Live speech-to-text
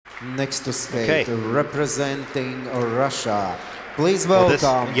Next to skate, representing Russia. Please this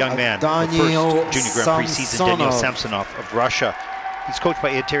welcome young man, Daniil the first Junior Grand Prix season, Daniil Samsonov of Russia. He's coached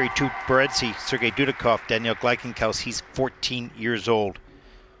by Eteri Tuberedzi, Sergei Dudikov, Daniil Gleikenkaus. He's 14 years old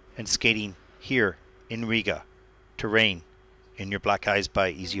and skating here in Riga to Rain in Your Black Eyes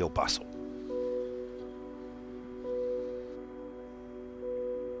by Ezio Basso.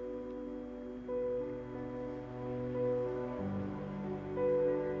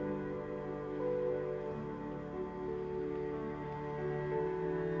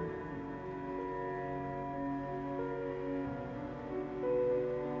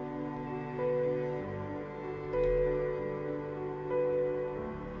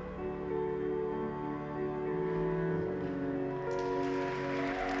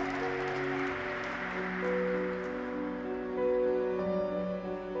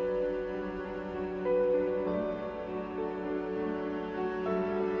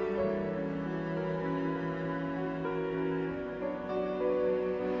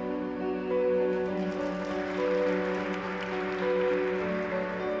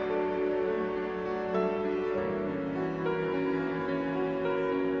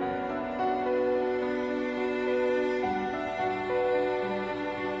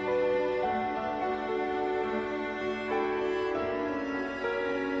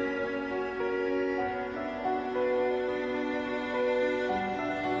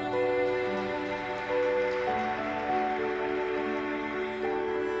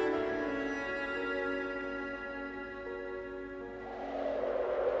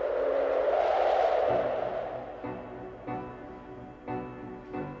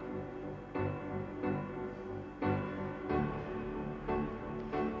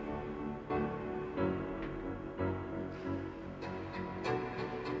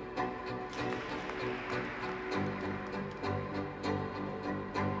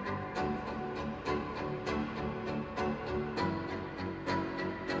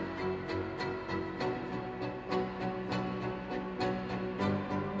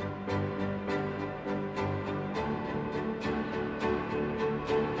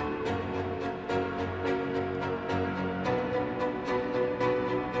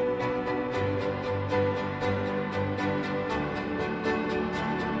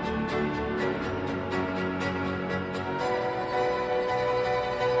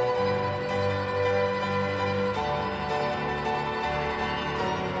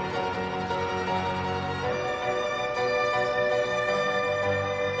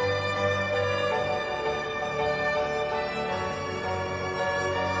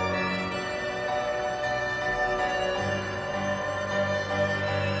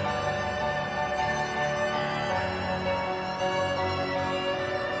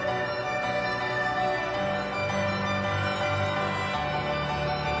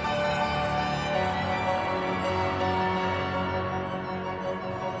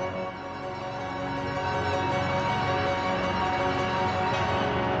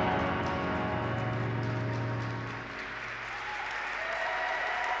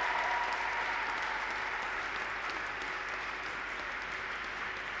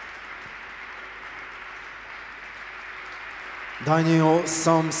 Daniil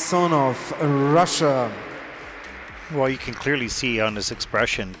Samsonov, Russia. Well, you can clearly see on his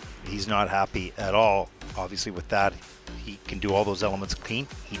expression, he's not happy at all. Obviously with that, he can do all those elements clean.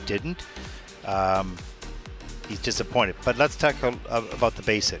 He didn't. He's disappointed. But let's talk about the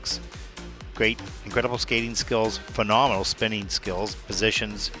basics. Great, incredible skating skills, phenomenal spinning skills,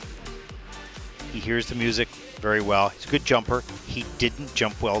 positions. He hears the music very well. He's a good jumper. He didn't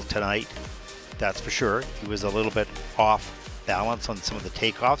jump well tonight, that's for sure. He was a little bit off balance on some of the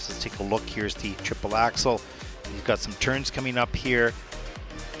takeoffs. Let's take a look. Here's the triple axel. He's got some turns coming up here.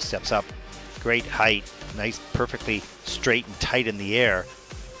 Steps up, great height, nice, perfectly straight and tight in the air.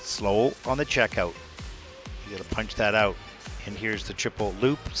 Slow on the checkout. You gotta punch that out. And here's the triple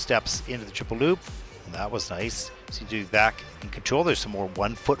loop, steps into the triple loop. And that was nice. So you do back in control. There's some more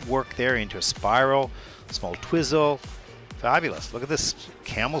 1 foot work there into a spiral, small twizzle. Fabulous. Look at this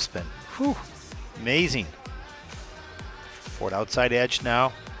camel spin. Whew. Amazing. Forward outside edge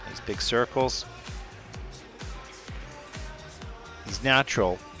now. Nice big circles. He's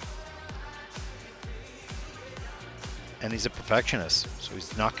natural. And he's a perfectionist. So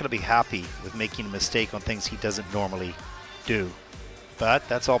he's not going to be happy with making a mistake on things he doesn't normally do. But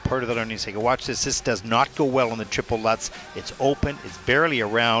that's all part of the learning cycle. Watch this. This does not go well on the triple lutz. It's open. It's barely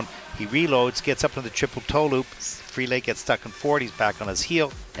around. He reloads, gets up to the triple toe loop. Free leg gets stuck in forward. He's back on his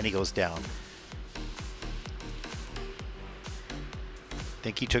heel, and he goes down. I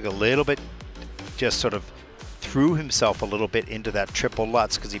think he took a little bit, just sort of threw himself a little bit into that triple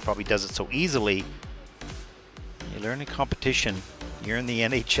Lutz because he probably does it so easily. You learn in competition. You're in the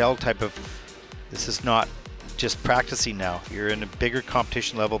NHL type of, this is not just practicing now. You're in a bigger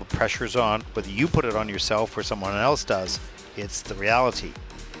competition level. The pressure's on. Whether you put it on yourself or someone else does, it's the reality.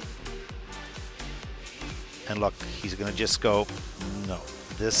 And look, he's going to just go, no,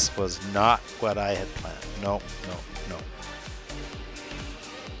 this was not what I had planned. No, no, no.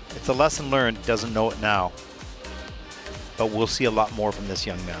 It's a lesson learned. He doesn't know it now. But we'll see a lot more from this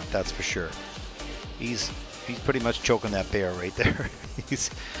young man, that's for sure. He's pretty much choking that bear right there.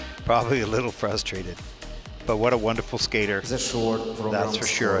 He's probably a little frustrated. But what a wonderful skater. That's for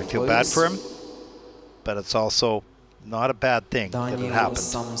sure. I feel bad for him, but it's also not a bad thing that it happened.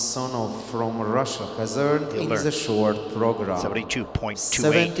 Samsonov from Russia has earned in the short program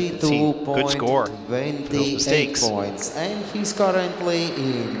 72.28. Good score. 28 points, and he's currently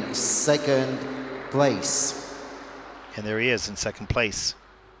in second place. And there he is in second place.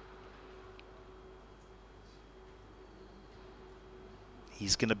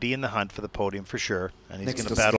 He's going to be in the hunt for the podium for sure, and he's going to battle.